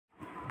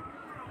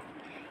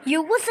Yo,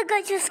 what's up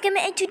guys, it's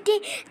Scammer, and today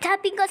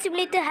Typing God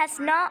Simulator has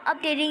now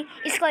updating.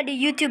 It's called the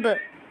YouTuber.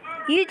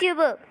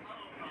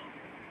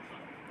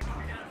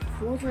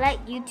 Who's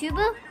like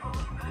YouTuber?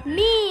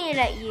 Me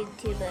like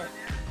YouTuber.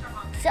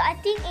 So I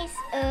think it's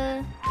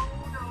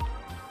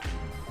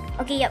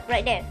okay, yep,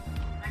 right there.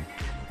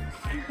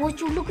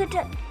 Would you look at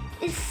that?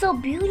 It's so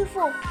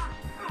beautiful.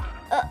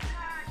 Are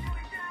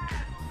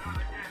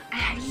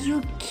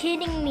you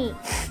kidding me?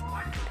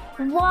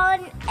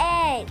 One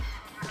egg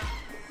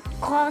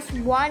cost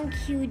 1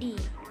 QD.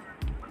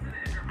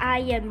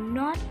 I am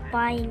not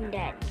buying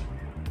that.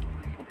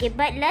 Okay,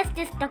 but let's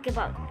just talk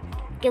about.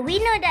 Okay, we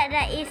know that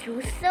that is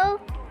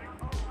Russo.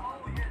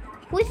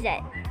 Who is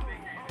that?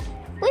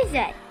 Who is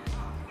that?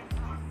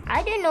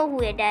 I don't know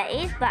who that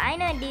is, but I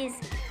know this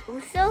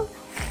Russo.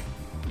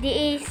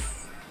 This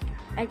is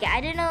okay.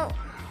 I don't know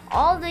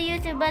all the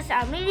YouTubers.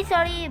 I'm really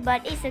sorry,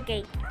 but it's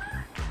okay.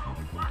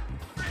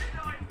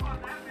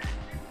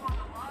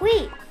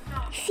 Wait,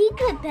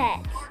 secret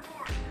pets.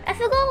 I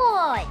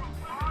forgot.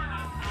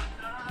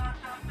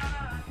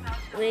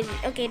 Wait,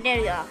 okay,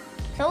 there we are.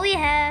 So we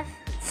have.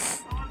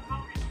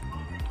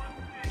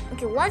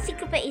 Okay, one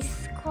secret pet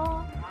is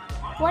called.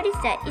 What is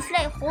that? It's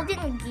like holding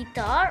a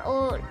guitar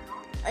or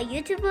a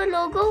YouTuber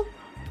logo.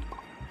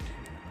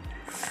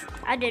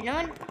 I don't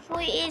know who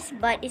it is,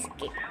 but it's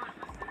okay.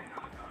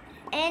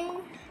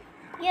 And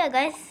yeah,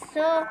 guys.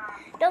 So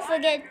don't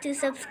forget to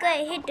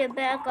subscribe, hit the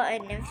bell icon,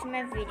 and never miss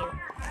my video.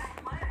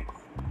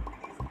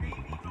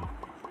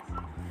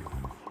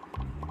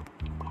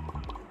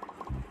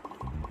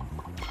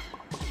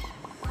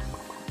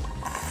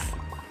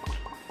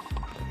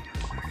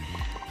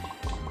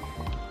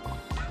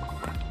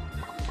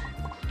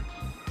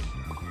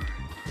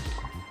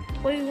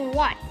 What do you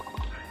want?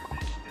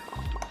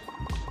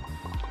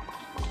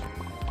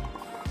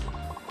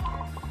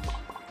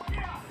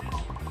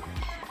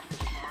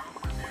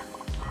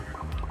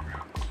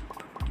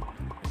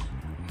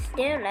 Is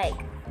there like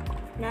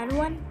another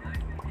one?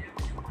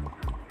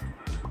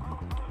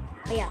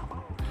 Oh yeah.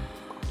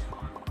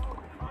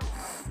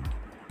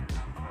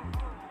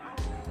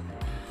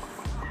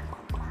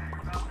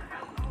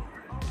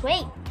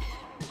 Wait.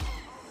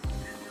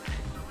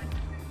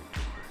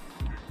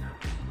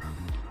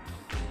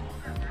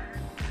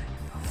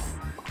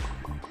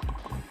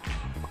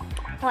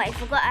 Oh, I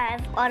forgot I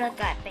have auto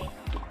typing.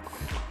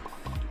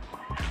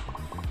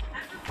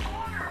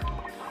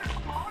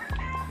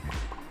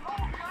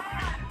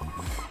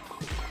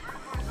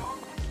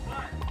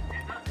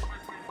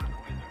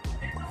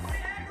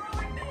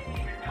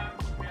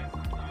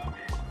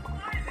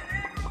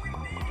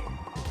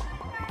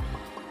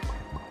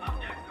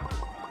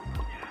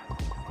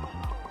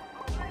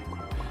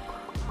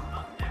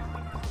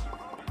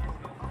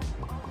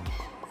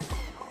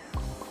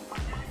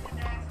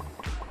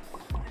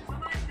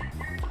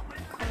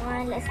 Come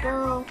on, let's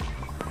go.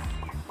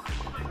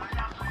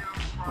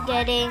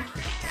 Getting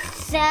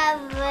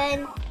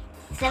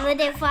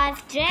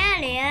 75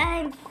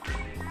 trillion.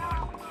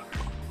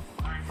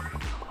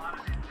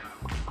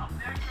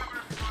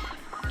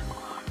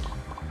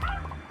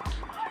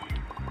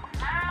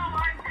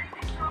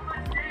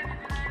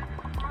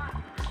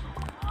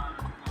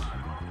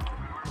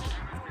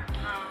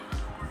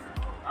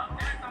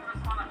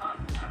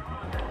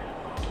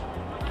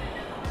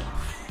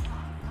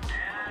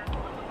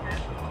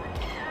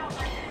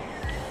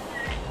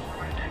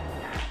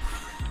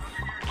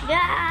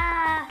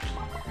 Yeah.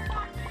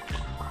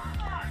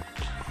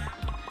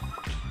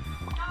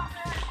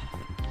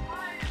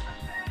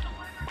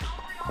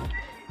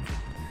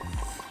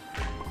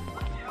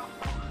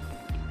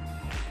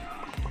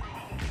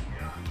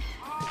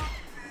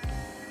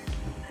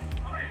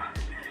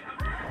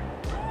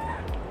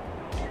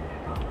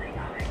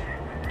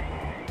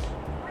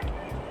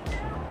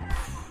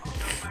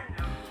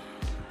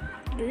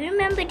 Do you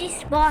remember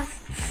this boss?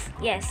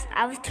 Yes,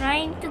 I was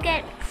trying to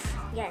get.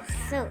 Yes,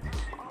 so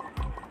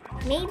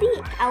maybe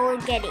I will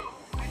get it.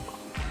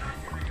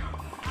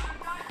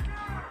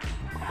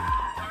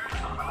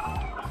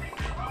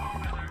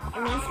 I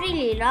mean, it's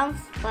really long,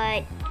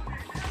 but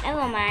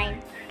never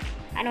mind.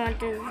 I don't want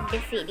to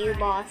defeat you,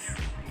 boss.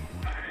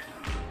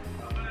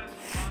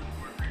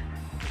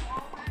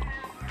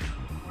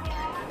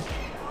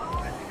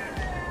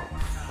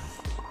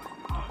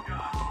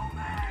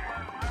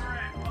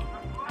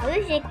 I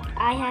wish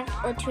I have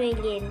a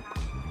trillion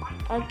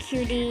or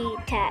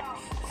QD taps.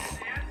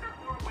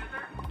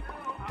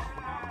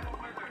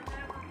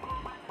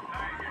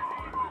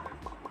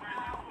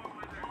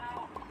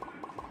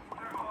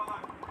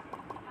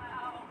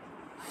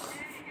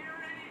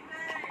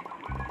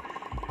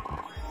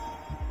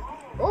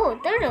 Oh,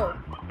 turtle!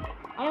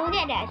 I don't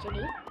get that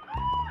actually.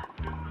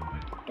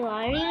 Do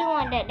I really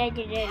want that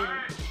legendary?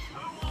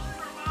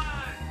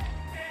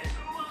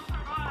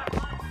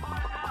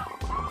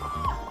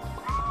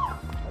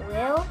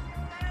 Well,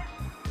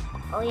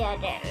 oh yeah,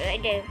 that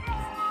right there.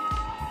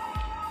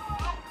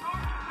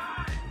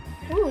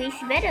 Ooh,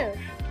 it's better.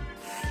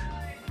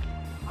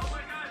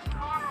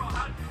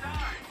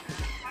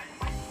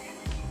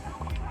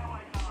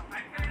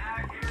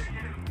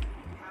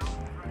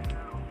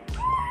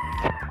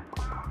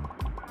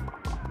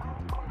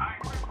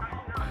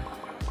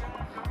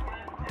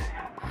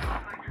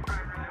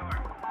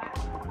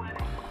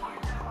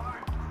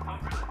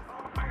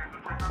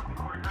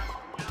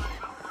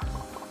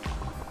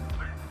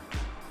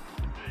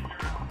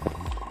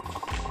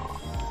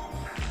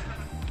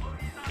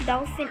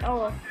 dolphin.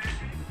 Oh.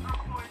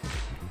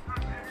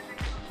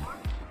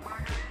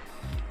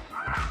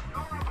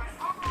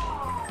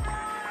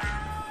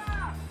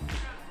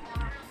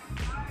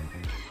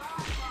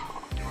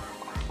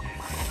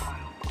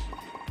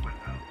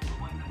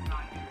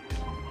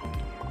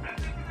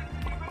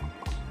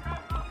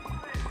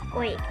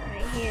 Wait,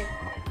 right here.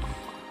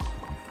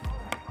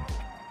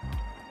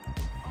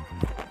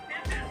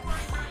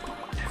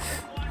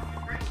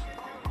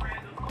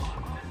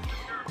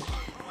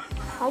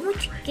 How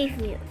much you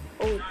gave me?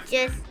 Oh,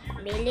 just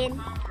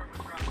million.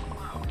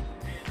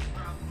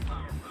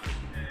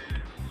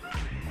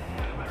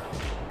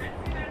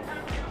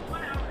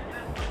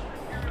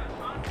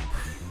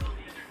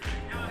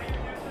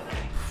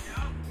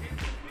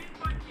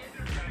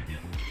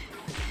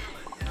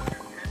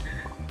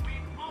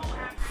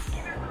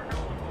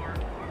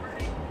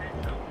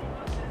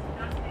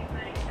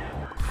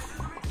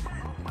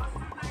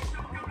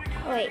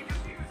 Wait.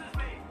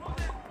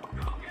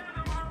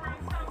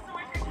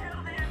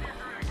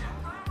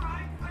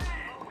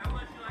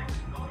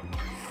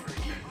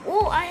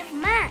 Oh, I have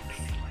max.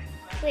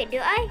 Wait, do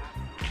I?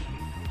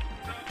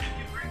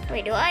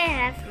 Wait, do I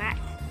have max?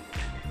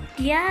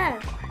 Yeah.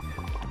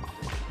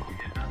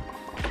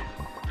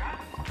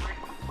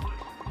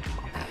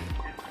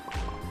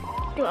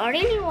 Do I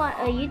really want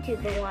a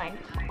YouTuber one?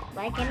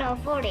 But I cannot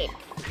afford it.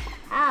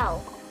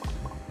 How?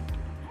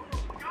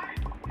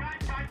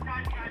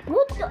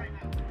 What the?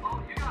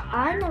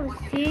 I never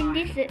seen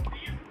this.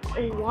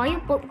 Why you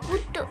put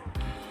the?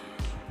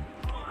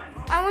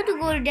 I want to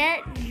go to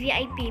that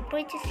VIP.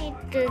 Purchase it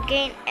to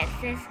gain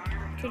access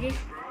to this.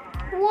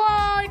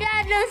 Whoa,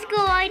 that looks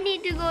cool. I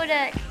need to go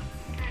that.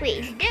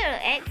 Wait, is there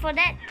an egg for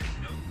that?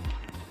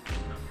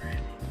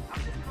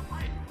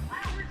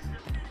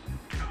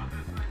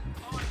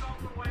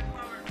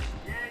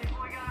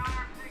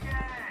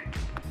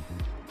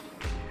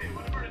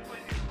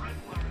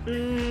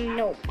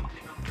 No,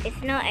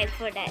 it's no egg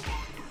for that.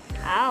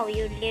 Oh,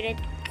 you little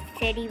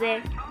teddy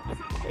bear.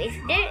 So is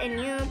there a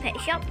new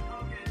pet shop?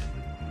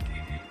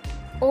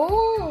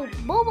 Oh,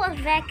 Bobo's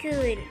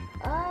raccoon.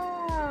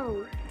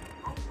 Oh.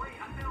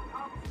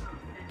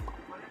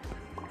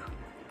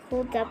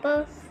 Cool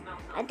double.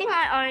 I think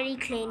I already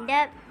cleaned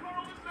up.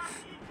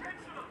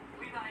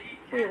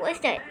 Wait, what's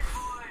that?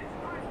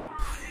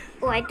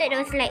 Oh, I thought it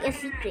was like a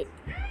secret.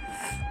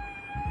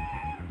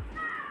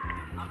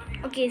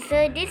 Okay,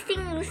 so this thing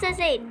looks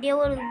like there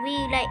will be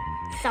like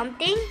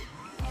something,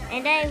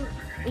 and then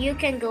you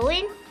can go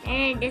in,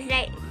 and there's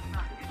like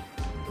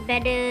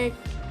better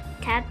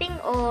tapping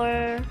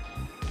or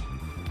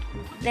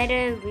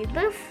better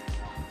rebirth,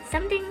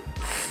 something.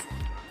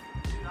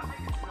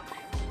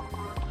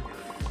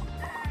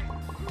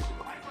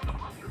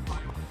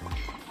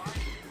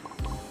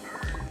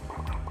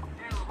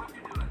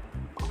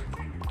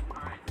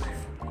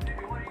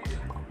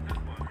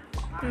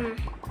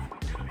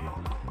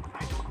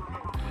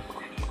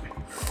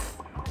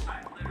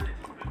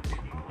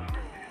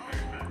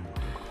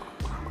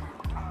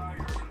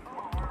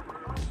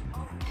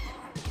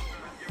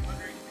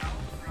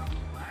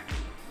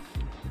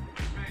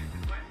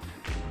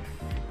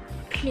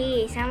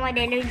 Please, I want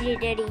the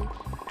legendary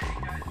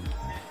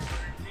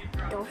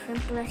Dolphin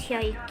Plus.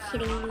 Are you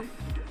kidding me?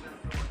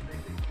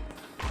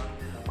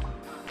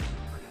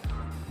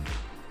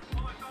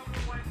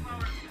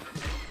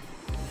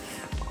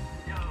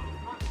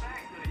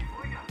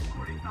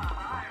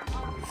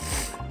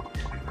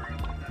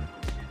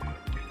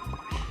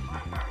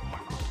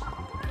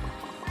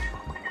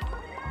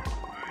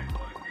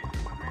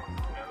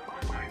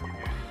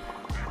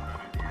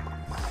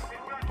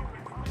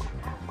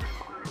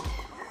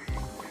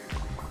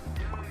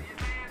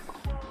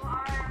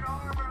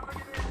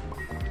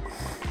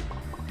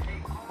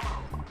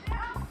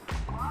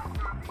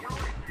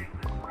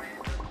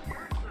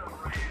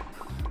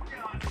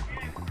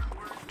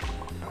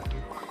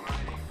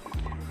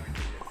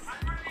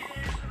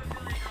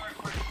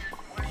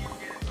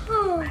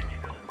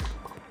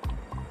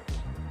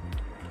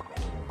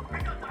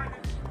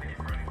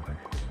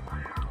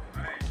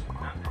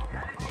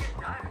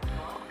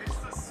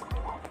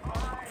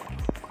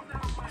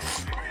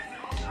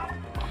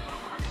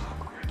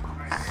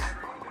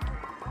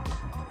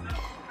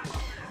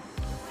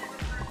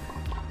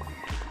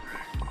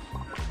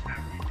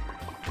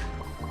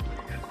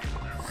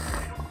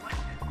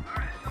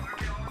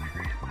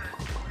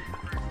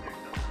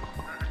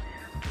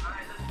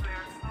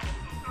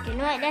 You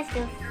know what?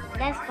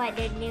 That's quite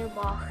the new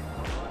boss.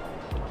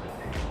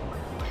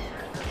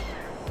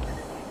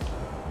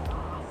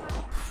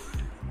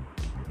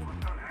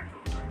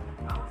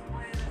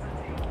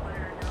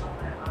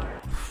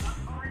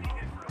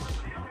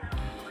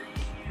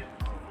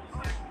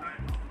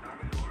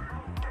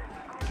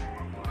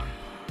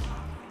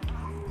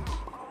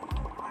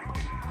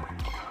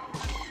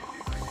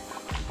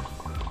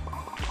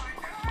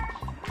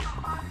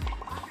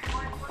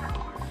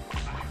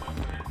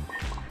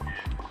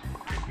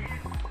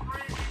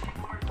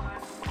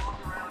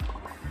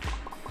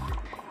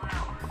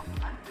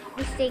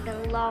 This takes a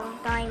long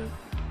time.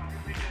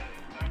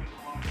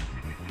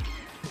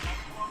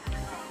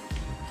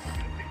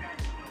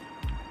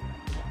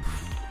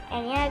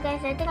 And yeah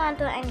guys, I think I want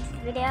to end this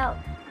video.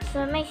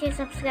 So make sure to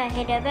subscribe,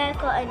 hit the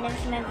bell, and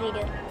next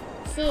video.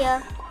 See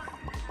ya.